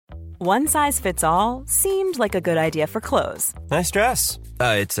One size fits all seemed like a good idea for clothes. Nice dress.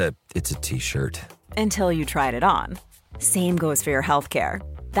 It's a t-shirt. Until you tried it on. Same goes for your healthcare.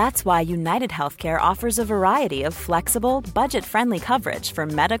 That's why United Healthcare offers a variety of flexible, budget-friendly coverage for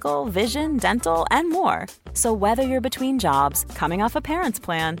medical, vision, dental, and more. So whether you're between jobs, coming off a parent's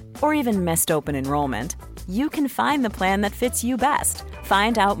plan, or even missed open enrollment, you can find the plan that fits you best.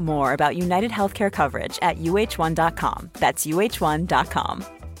 Find out more about United Healthcare coverage at uh1.com. That's uh1.com.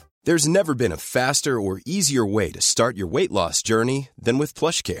 There's never been a faster or easier way to start your weight loss journey than with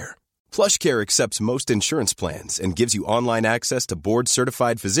PlushCare. PlushCare accepts most insurance plans and gives you online access to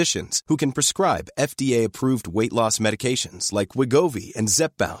board-certified physicians who can prescribe FDA-approved weight loss medications like Wegovy and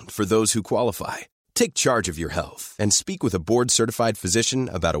Zepbound for those who qualify. Take charge of your health and speak with a board-certified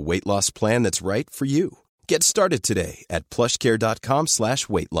physician about a weight loss plan that's right for you. Get started today at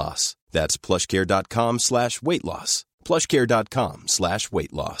plushcare.com/weight loss. That's plushcare.com/weight loss.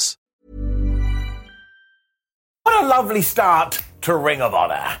 plushcare.com/weight loss. What a lovely start to Ring of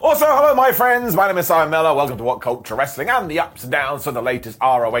Honor. Also, hello my friends, my name is Simon Miller, welcome to What Culture Wrestling and the ups and downs of the latest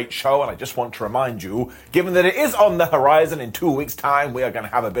ROH show, and I just want to remind you, given that it is on the horizon in 2 weeks' time, we are going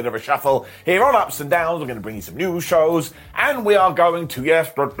to have a bit of a shuffle here on Ups and Downs. We're going to bring you some new shows, and we are going to,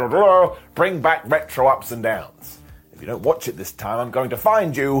 bring back Retro Ups and Downs. If you don't watch it this time, I'm going to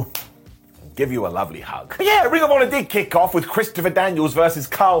find you, give you a lovely hug. But yeah, Ring of Honor did kick off with Christopher Daniels versus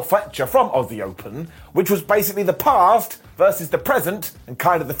Carl Fletcher from Aussie Open, which was basically the past versus the present and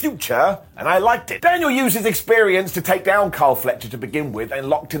kind of the future, and I liked it. Daniel used his experience to take down Carl Fletcher to begin with and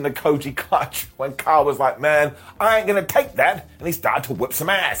locked in the Koji clutch when Carl was like, man, I ain't gonna take that, and he started to whip some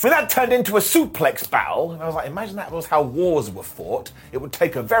ass. And that turned into a suplex battle, and I was like, imagine that was how wars were fought. It would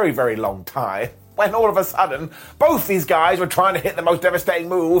take a very, very long time. When all of a sudden, both these guys were trying to hit the most devastating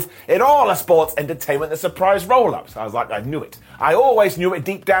move in all of sports entertainment, the surprise roll-ups. I was like, I knew it. I always knew it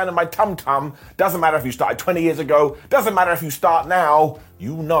deep down in my tum-tum. Doesn't matter if you started 20 years ago, doesn't matter if you start now,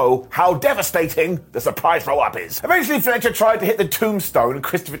 you know how devastating the surprise roll-up is. Eventually, Fletcher tried to hit the tombstone, and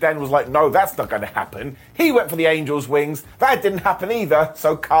Christopher Daniels was like, no, that's not going to happen. He went for the Angel's Wings. That didn't happen either,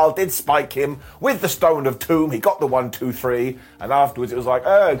 so Carl did spike him with the Stone of Tomb. He got the 1, 2, 3, and afterwards it was like,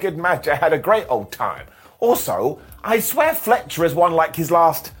 oh, good match. I had a great old time. Also, I swear Fletcher has won like his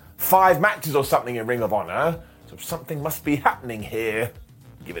last 5 matches or something in Ring of Honor, so something must be happening here.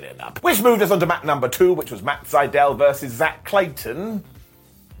 Give it an up. Which moved us on to match number 2, which was Matt Sydal versus Zach Clayton.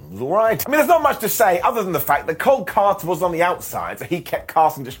 It was alright. I mean, there's not much to say other than the fact that Cole Carter was on the outside, so he kept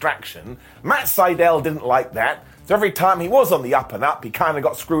casting distraction. Matt Sydal didn't like that, so every time he was on the up and up, he kind of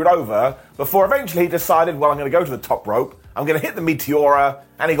got screwed over, before eventually he decided, well, I'm going to go to the top rope, I'm going to hit the Meteora,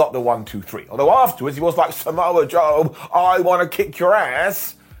 and he got the 1, 2, 3. Although afterwards he was like, Samoa Joe, I want to kick your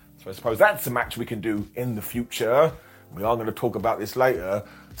ass. So I suppose that's a match we can do in the future. We are going to talk about this later.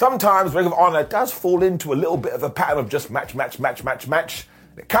 Sometimes Ring of Honor does fall into a little bit of a pattern of just match.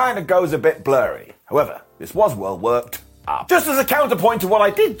 It kind of goes a bit blurry. However, this was well worked up. Just as a counterpoint to what I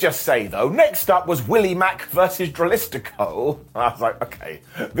did just say, though, next up was Willie Mack versus Dralistico. I was like, okay,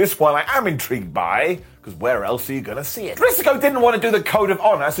 this one I am intrigued by, because where else are you going to see it? Dralistico didn't want to do the Code of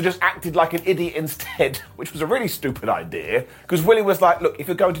Honor, so just acted like an idiot instead, which was a really stupid idea, because Willie was like, look, if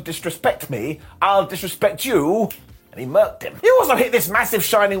you're going to disrespect me, I'll disrespect you. And he murked him. He also hit this massive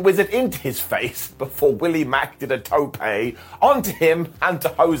Shining Wizard into his face before Willie Mack did a tope onto him and to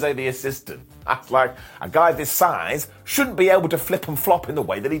Jose the assistant. That's like, a guy this size shouldn't be able to flip and flop in the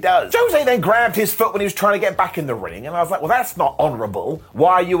way that he does. Jose then grabbed his foot when he was trying to get back in the ring, and I was like, well, that's not honourable.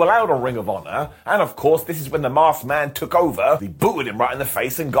 Why are you allowed on Ring of Honor? And of course, this is when the masked man took over. He booted him right in the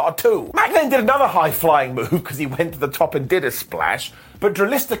face and got a 2. Mack then did another high-flying move because he went to the top and did a splash, but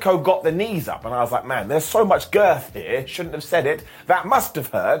Dralistico got the knees up, and I was like, man, there's so much girth here. Shouldn't have said it. That must have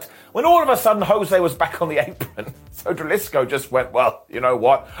hurt. When all of a sudden, Jose was back on the apron. So Dralistico just went, well, you know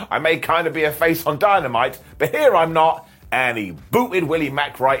what? I may kind of be a face on Dynamite, but here I'm not. And he booted Willie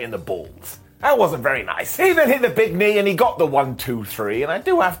Mack right in the balls. That wasn't very nice. He then hit the big knee and he got the 1, 2, 3. And I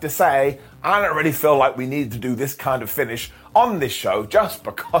do have to say, I don't really feel like we need to do this kind of finish on this show just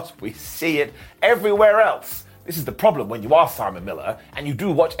because we see it everywhere else. This is the problem when you are Simon Miller and you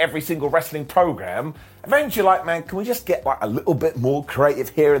do watch every single wrestling program. Eventually, like, man, can we just get like a little bit more creative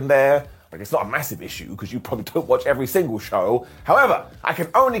here and there? Like, it's not a massive issue because you probably don't watch every single show. However, I can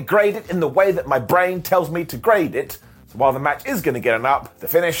only grade it in the way that my brain tells me to grade it. So while the match is going to get an up, the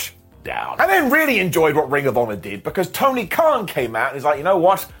finish, down. I then really enjoyed what Ring of Honor did because Tony Khan came out and he's like, you know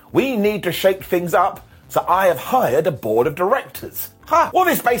what? We need to shake things up. so I have hired a board of directors. What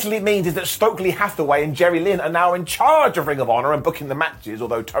this basically means is that Stokely Hathaway and Jerry Lynn are now in charge of Ring of Honor and booking the matches,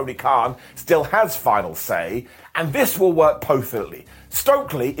 although Tony Khan still has final say, and this will work perfectly.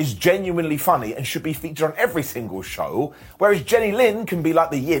 Stokely is genuinely funny and should be featured on every single show, whereas Jenny Lynn can be like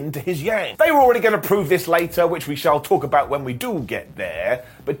the yin to his yang. They were already going to prove this later, which we shall talk about when we do get there,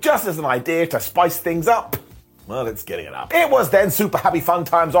 but just as an idea to spice things up, well, let's get it up. It was then super happy fun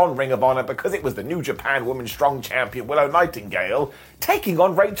times on Ring of Honor because it was the New Japan Women's Strong Champion Willow Nightingale taking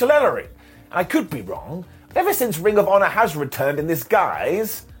on Rachel Ellering. And I could be wrong, but ever since Ring of Honor has returned in this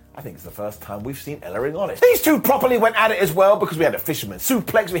guise, I think it's the first time we've seen Ellering on it. These two properly went at it as well because we had a fisherman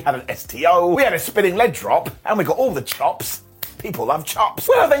suplex, we had an STO, we had a spinning leg drop, and we got all the chops. People love chops.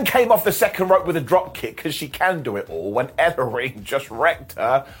 Willow then came off the second rope with a drop kick because she can do it all when Ellering just wrecked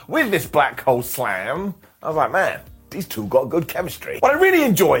her with this black hole slam. I was like, man, these two got good chemistry. What I really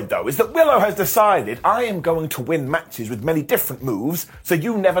enjoyed, though, is that Willow has decided I am going to win matches with many different moves, so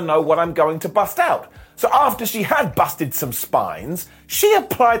you never know what I'm going to bust out. So after she had busted some spines, she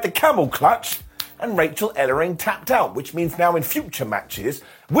applied the camel clutch, and Rachel Ellering tapped out, which means now in future matches,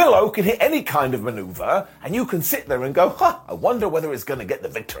 Willow can hit any kind of maneuver, and you can sit there and go, I wonder whether it's going to get the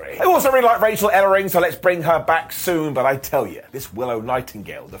victory. I also really like Rachel Ellering, so let's bring her back soon, but I tell you, this Willow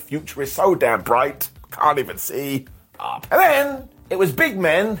Nightingale, the future is so damn bright, can't even see up. And then, it was big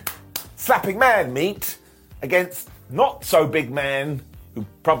men slapping man meat against not so big men who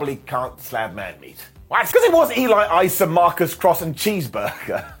probably can't slab man meat. Why? It's because it was Eli Ice and Marcus Cross and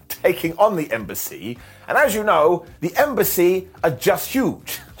Cheeseburger taking on the Embassy, and as you know, the Embassy are just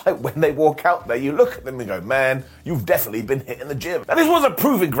huge. Like when they walk out there, you look at them and go, man, you've definitely been hitting the gym. Now this was a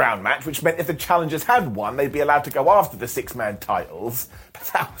proving ground match, which meant if the challengers had won, they'd be allowed to go after the six-man titles, but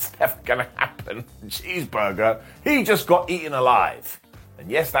that was never gonna happen. Cheeseburger, he just got eaten alive.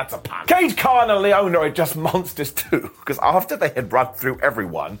 And yes, that's a pun. Cage Khan and Leona are just monsters too, because after they had run through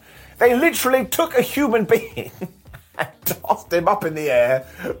everyone, they literally took a human being and tossed him up in the air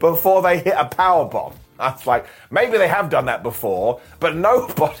before they hit a powerbomb. I was like, maybe they have done that before, but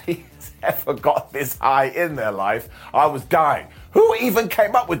nobody's ever got this high in their life. I was dying. Who even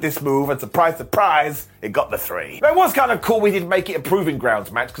came up with this move? And surprise, surprise, it got the 3. Now, it was kind of cool we didn't make it a proving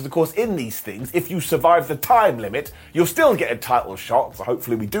grounds match, because of course in these things, if you survive the time limit, you'll still get a title shot, so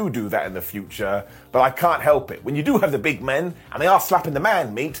hopefully we do that in the future, but I can't help it. When you do have the big men, and they are slapping the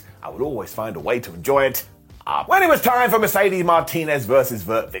man meat, I would always find a way to enjoy it. When it was time for Mercedes Martinez versus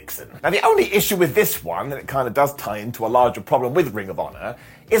Vert Vixen. Now the only issue with this one, and it kind of does tie into a larger problem with Ring of Honor,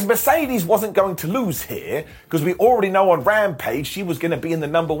 is Mercedes wasn't going to lose here, because we already know on Rampage she was going to be in the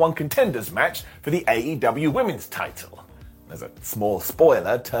 #1 contenders match for the AEW Women's title. There's a small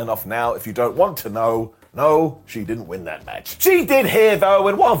spoiler, turn off now if you don't want to know. No, she didn't win that match. She did here though,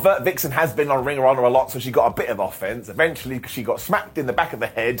 and while Vert Vixen has been on Ring of Honor a lot, so she got a bit of offense, eventually she got smacked in the back of the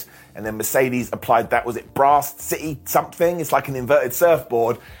head, and then Mercedes applied that, was it Brass City something? It's like an inverted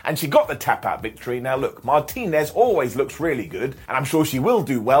surfboard, and she got the tap out victory. Now look, Martinez always looks really good, and I'm sure she will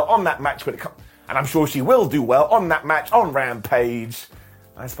do well on that match when it comes, and I'm sure she will do well on that match on Rampage.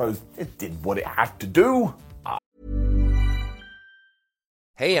 I suppose it did what it had to do.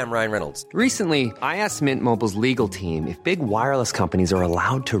 Hey, I'm Ryan Reynolds. Recently, I asked Mint Mobile's legal team if big wireless companies are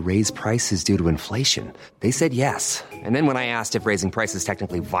allowed to raise prices due to inflation. They said yes. And then when I asked if raising prices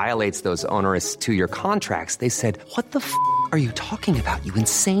technically violates those onerous 2-year contracts, they said, what the f*** are you talking about, you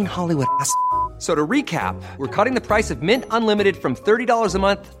insane Hollywood ass f- So to recap, we're cutting the price of Mint Unlimited from $30 a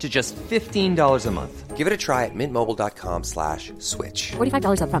month to just $15 a month. Give it a try at mintmobile.com/switch.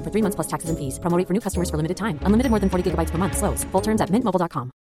 $45 up front for 3 months plus taxes and fees. Promo rate for new customers for limited time. Unlimited more than 40 gigabytes per month. Slows full terms at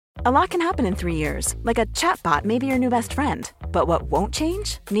mintmobile.com. A lot can happen in 3 years, like a chatbot may be your new best friend. But what won't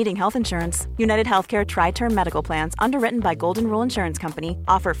change? Needing health insurance. United Healthcare Tri-Term Medical Plans, underwritten by Golden Rule Insurance Company,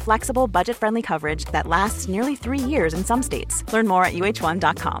 offer flexible, budget-friendly coverage that lasts nearly 3 years in some states. Learn more at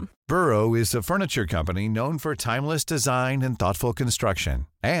uh1.com. Burrow is a furniture company known for timeless design and thoughtful construction,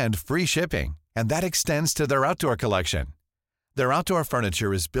 and free shipping, and that extends to their outdoor collection. Their outdoor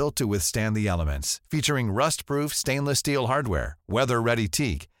furniture is built to withstand the elements, featuring rust-proof stainless steel hardware, weather-ready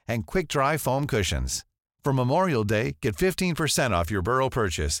teak, and quick-dry foam cushions. For Memorial Day, get 15% off your Burrow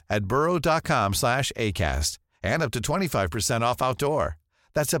purchase at burrow.com/acast, and up to 25% off outdoor.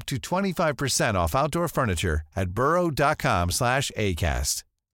 That's up to 25% off outdoor furniture at burrow.com/acast.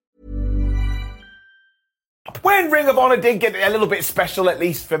 When Ring of Honor did get a little bit special, at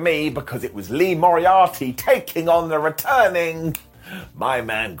least for me, because it was Lee Moriarty taking on the returning My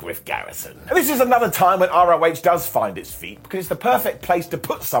man Griff Garrison. And this is another time when ROH does find its feet, because it's the perfect place to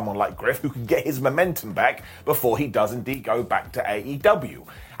put someone like Griff who can get his momentum back before he does indeed go back to AEW.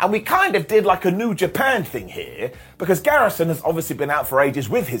 And we kind of did like a New Japan thing here, because Garrison has obviously been out for ages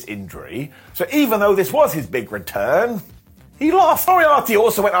with his injury, so even though this was his big return, he lost. Moriarty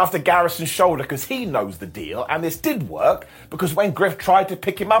also went after Garrison's shoulder because he knows the deal, and this did work because when Griff tried to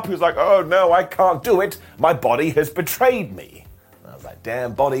pick him up, he was like, oh no, I can't do it. My body has betrayed me. And I was like,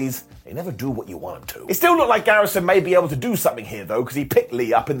 damn bodies, they never do what you want them to. It still looked like Garrison may be able to do something here though, because he picked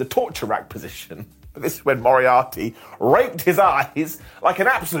Lee up in the torture rack position. But this is when Moriarty raked his eyes like an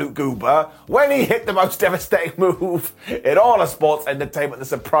absolute goober when he hit the most devastating move in all of sports entertainment, the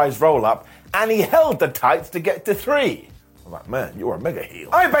surprise roll-up, and he held the tights to get to 3. I'm like, man, you're a mega heel.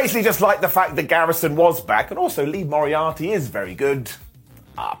 I basically just like the fact that Garrison was back, and also Lee Moriarty is very good.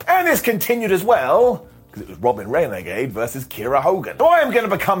 Up. And this continued as well, because it was Robin Renegade versus Kiera Hogan. So I am going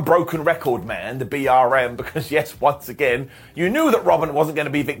to become Broken Record Man, the BRM, because yes, once again, you knew that Robin wasn't going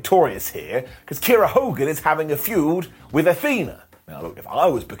to be victorious here, because Kiera Hogan is having a feud with Athena. Now look, if I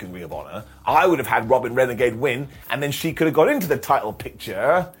was booking Ring of Honor, I would have had Robin Renegade win, and then she could have got into the title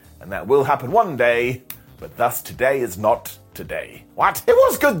picture, and that will happen one day, but thus today is not today. What? It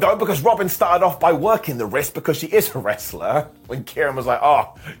was good though, because Robin started off by working the wrist because she is a wrestler. When Kieran was like,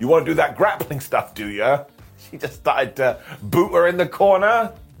 oh, you want to do that grappling stuff, do you? She just started to boot her in the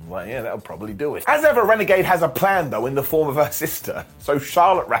corner. Well, yeah, that'll probably do it. As ever, Renegade has a plan though in the form of her sister. So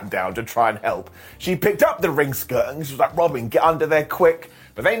Charlotte ran down to try and help. She picked up the ring skirt and she was like, Robin, get under there quick.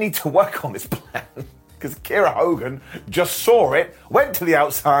 But they need to work on this plan. Because Kiera Hogan just saw it, went to the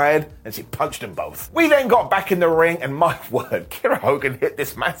outside, and she punched them both. We then got back in the ring, and my word, Kiera Hogan hit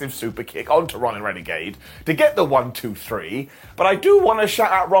this massive super kick onto Ron Renegade to get the 1-2-3. But I do want to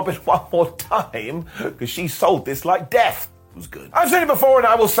shout out Robin one more time, because she sold this like death. It was good. I've said it before and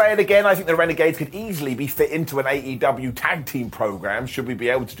I will say it again. I think the Renegades could easily be fit into an AEW tag team program should we be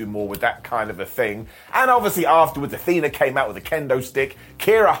able to do more with that kind of a thing. And obviously afterwards, Athena came out with a kendo stick.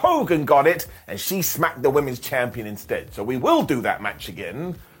 Kiera Hogan got it and she smacked the women's champion instead. So we will do that match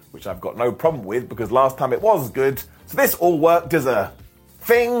again, which I've got no problem with because last time it was good. So this all worked as a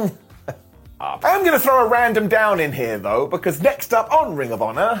thing. I'm going to throw a random down in here though, because next up on Ring of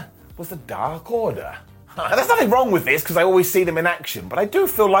Honor was the Dark Order. Now, there's nothing wrong with this because I always see them in action, but I do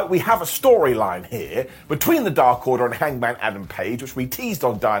feel like we have a storyline here between the Dark Order and Hangman Adam Page, which we teased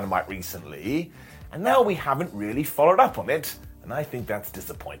on Dynamite recently, and now we haven't really followed up on it, and I think that's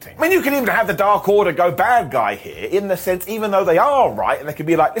disappointing. I mean, you can even have the Dark Order go bad guy here, in the sense, even though they are right, and they can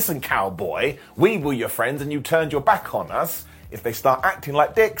be like, listen, cowboy, we were your friends and you turned your back on us. If they start acting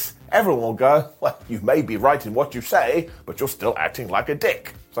like dicks, everyone will go, well, you may be right in what you say, but you're still acting like a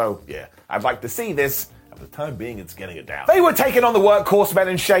dick. So, yeah, I'd like to see this. For the time being, it's getting it down. They were taking on the Workhorsemen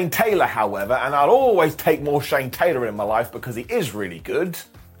and Shane Taylor, however, and I'll always take more Shane Taylor in my life because he is really good,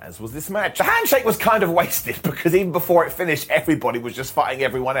 as was this match. The handshake was kind of wasted because even before it finished, everybody was just fighting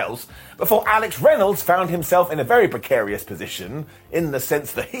everyone else, before Alex Reynolds found himself in a very precarious position, in the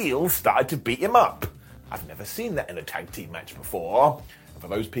sense the heels started to beat him up. I've never seen that in a tag team match before, and for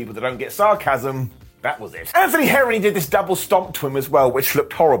those people that don't get sarcasm, that was it. Anthony Henry did this double stomp to him as well, which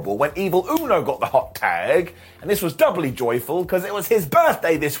looked horrible, when Evil Uno got the hot tag, and this was doubly joyful because it was his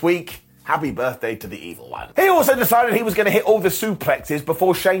birthday this week. Happy birthday to the evil one. He also decided he was going to hit all the suplexes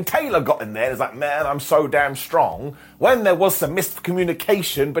before Shane Taylor got in there. He's like, man, I'm so damn strong. When there was some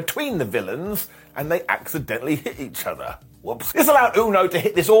miscommunication between the villains, and they accidentally hit each other. Whoops. This allowed Uno to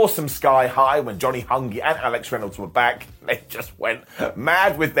hit this awesome sky high when Johnny Hungy and Alex Reynolds were back. They just went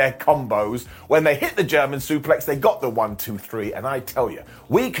mad with their combos. When they hit the German suplex, they got the 1-2-3. And I tell you,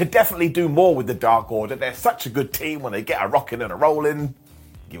 we could definitely do more with the Dark Order. They're such a good team when they get a rocking and a rolling.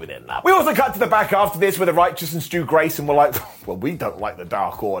 Give it in love. We also cut to the back after this where the Righteous and Stu Grayson were like, well, we don't like the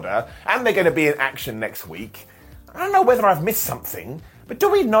Dark Order. And they're going to be in action next week. I don't know whether I've missed something, but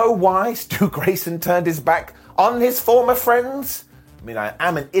do we know why Stu Grayson turned his back on his former friends? I mean, I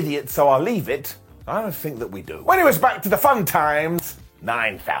am an idiot, so I'll leave it. I don't think that we do. When it was back to the fun times,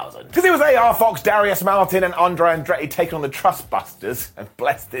 9,000. Because it was AR Fox, Darius Martin, and Andre Andretti taking on the Trustbusters, and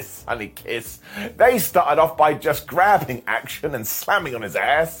bless this sunny kiss, they started off by just grabbing Action and slamming on his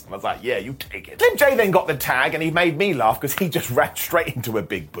ass. And I was like, yeah, you take it. Slim J then got the tag, and he made me laugh because he just ran straight into a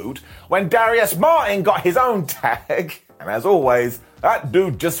big boot. When Darius Martin got his own tag, And as always, that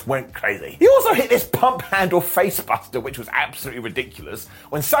dude just went crazy. He also hit this pump handle facebuster, which was absolutely ridiculous.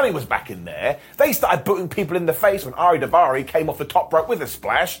 When Sonny was back in there, they started booting people in the face when Ari Daivari came off the top rope with a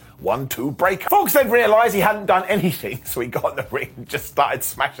splash. 1-2 breaker. Fox then realised he hadn't done anything, so he got in the ring and just started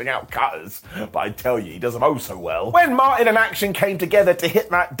smashing out cutters. But I tell you, he does them oh so well. When Martin and Action came together to hit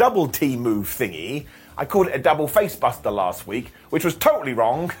that double T move thingy, I called it a double facebuster last week, which was totally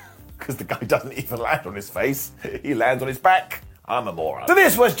wrong, because the guy doesn't even land on his face. He lands on his back. I'm a moron. So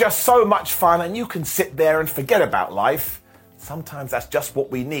this was just so much fun, and you can sit there and forget about life. Sometimes that's just what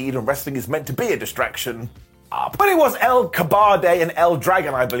we need, and wrestling is meant to be a distraction. But it was El Kabade and El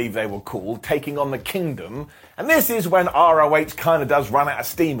Dragon, I believe they were called, taking on the Kingdom. And this is when ROH kind of does run out of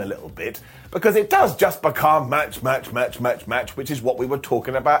steam a little bit, because it does just become match, which is what we were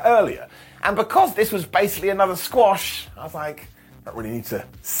talking about earlier. And because this was basically another squash, I was like, I don't really need to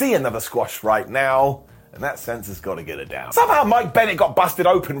see another squash right now. In that sense, it's got to get it down. Somehow Mike Bennett got busted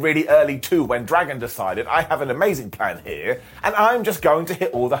open really early too when Dragon decided, I have an amazing plan here, and I'm just going to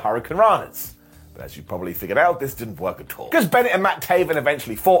hit all the Hurricane Ranas. But as you probably figured out, this didn't work at all. Because Bennett and Matt Taven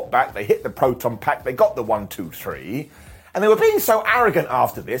eventually fought back, they hit the Proton Pack, they got the 1-2-3, and they were being so arrogant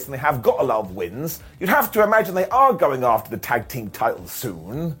after this, and they have got a lot of wins, you'd have to imagine they are going after the tag team titles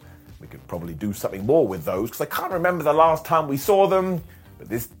soon. We could probably do something more with those, because I can't remember the last time we saw them, but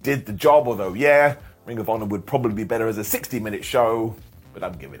this did the job, although yeah, Ring of Honor would probably be better as a 60-minute show, but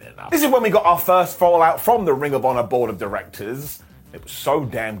I'm giving it enough. This is when we got our first fallout from the Ring of Honor board of directors. It was so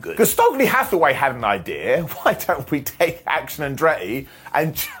damn good. Because Stokely Hathaway had an idea. Why don't we take Action Andretti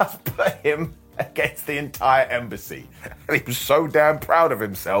and just put him against the entire embassy? And he was so damn proud of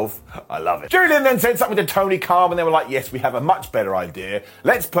himself. I love it. Jerry Lynn then said something to Tony Khan and they were like, yes, we have a much better idea.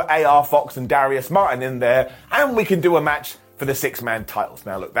 Let's put AR Fox and Darius Martin in there and we can do a match for the 6-man titles.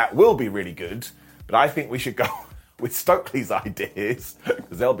 Now look, that will be really good, but I think we should go with Stokely's ideas,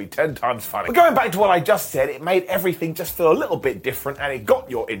 because they'll be 10 times funny. But going back to what I just said, it made everything just feel a little bit different and it got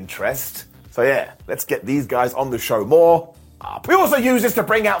your interest. So yeah, let's get these guys on the show more. We also used this to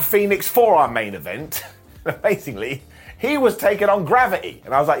bring out Phoenix for our main event. Amazingly, he was taking on Gravity.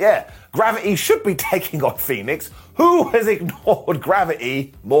 And I was like, yeah, Gravity should be taking on Phoenix. Who has ignored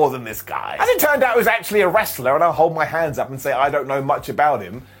Gravity more than this guy? As it turned out, he was actually a wrestler, and I'll hold my hands up and say I don't know much about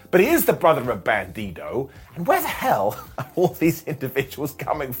him. But he is the brother of Bandido, and where the hell are all these individuals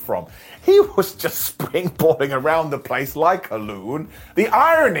coming from? He was just springboarding around the place like a loon. The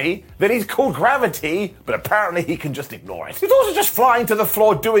irony that he's called Gravity, but apparently he can just ignore it. He's also just flying to the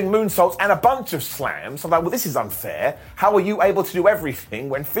floor doing moonsaults and a bunch of slams. I'm like, well, this is unfair. How are you able to do everything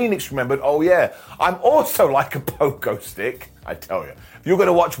when Phoenix remembered, oh yeah, I'm also like a pogo stick? I tell you, if you're going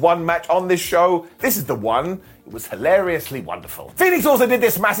to watch one match on this show, this is the one. It was hilariously wonderful. Phoenix also did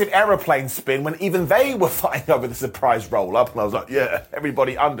this massive aeroplane spin when even they were fighting over the surprise roll-up, and I was like, yeah,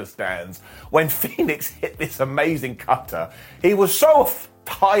 everybody understands. When Phoenix hit this amazing cutter, he was so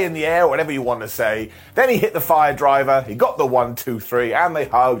high in the air, whatever you want to say. Then he hit the fire driver, he got the 1-2-3, and they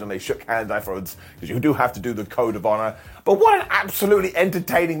hugged and they shook hands afterwards, because you do have to do the code of honor. But what an absolutely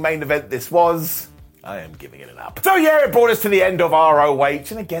entertaining main event this was. I am giving it an up. So yeah, it brought us to the end of ROH,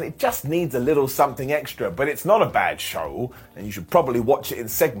 and again, it just needs a little something extra, but it's not a bad show, and you should probably watch it in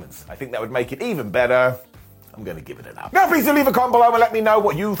segments. I think that would make it even better. I'm going to give it an up. Now, please do leave a comment below and let me know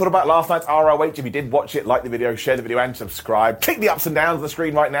what you thought about last night's ROH. If you did watch it, like the video, share the video, and subscribe. Click the ups and downs on the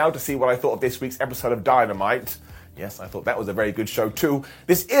screen right now to see what I thought of this week's episode of Dynamite. Yes, I thought that was a very good show too.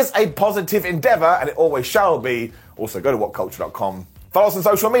 This is a positive endeavor, and it always shall be. Also, go to whatculture.com. Follow us on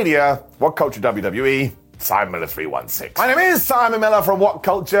social media, What Culture WWE, Simon Miller 316. My name is Simon Miller from What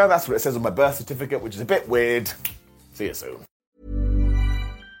Culture. That's what it says on my birth certificate, which is a bit weird. See you soon.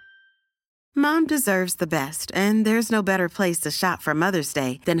 Mom deserves the best, and there's no better place to shop for Mother's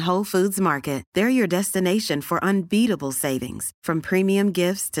Day than Whole Foods Market. They're your destination for unbeatable savings, from premium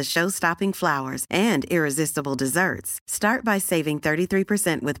gifts to show-stopping flowers and irresistible desserts. Start by saving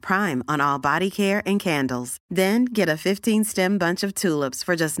 33% with Prime on all body care and candles. Then get a 15-stem bunch of tulips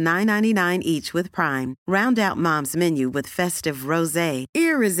for just $9.99 each with Prime. Round out Mom's menu with festive rosé,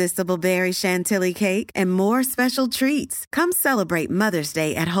 irresistible berry chantilly cake, and more special treats. Come celebrate Mother's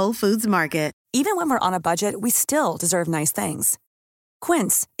Day at Whole Foods Market. Even when we're on a budget, we still deserve nice things.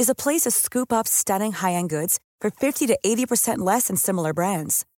 Quince is a place to scoop up stunning high-end goods for 50 to 80% less than similar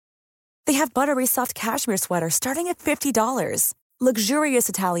brands. They have buttery soft cashmere sweaters starting at $50, luxurious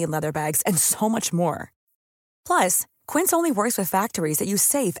Italian leather bags, and so much more. Plus, Quince only works with factories that use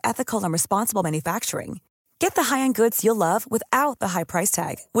safe, ethical, and responsible manufacturing. Get the high-end goods you'll love without the high price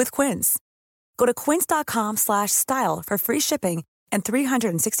tag with Quince. Go to quince.com/style for free shipping and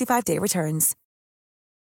 365-day returns.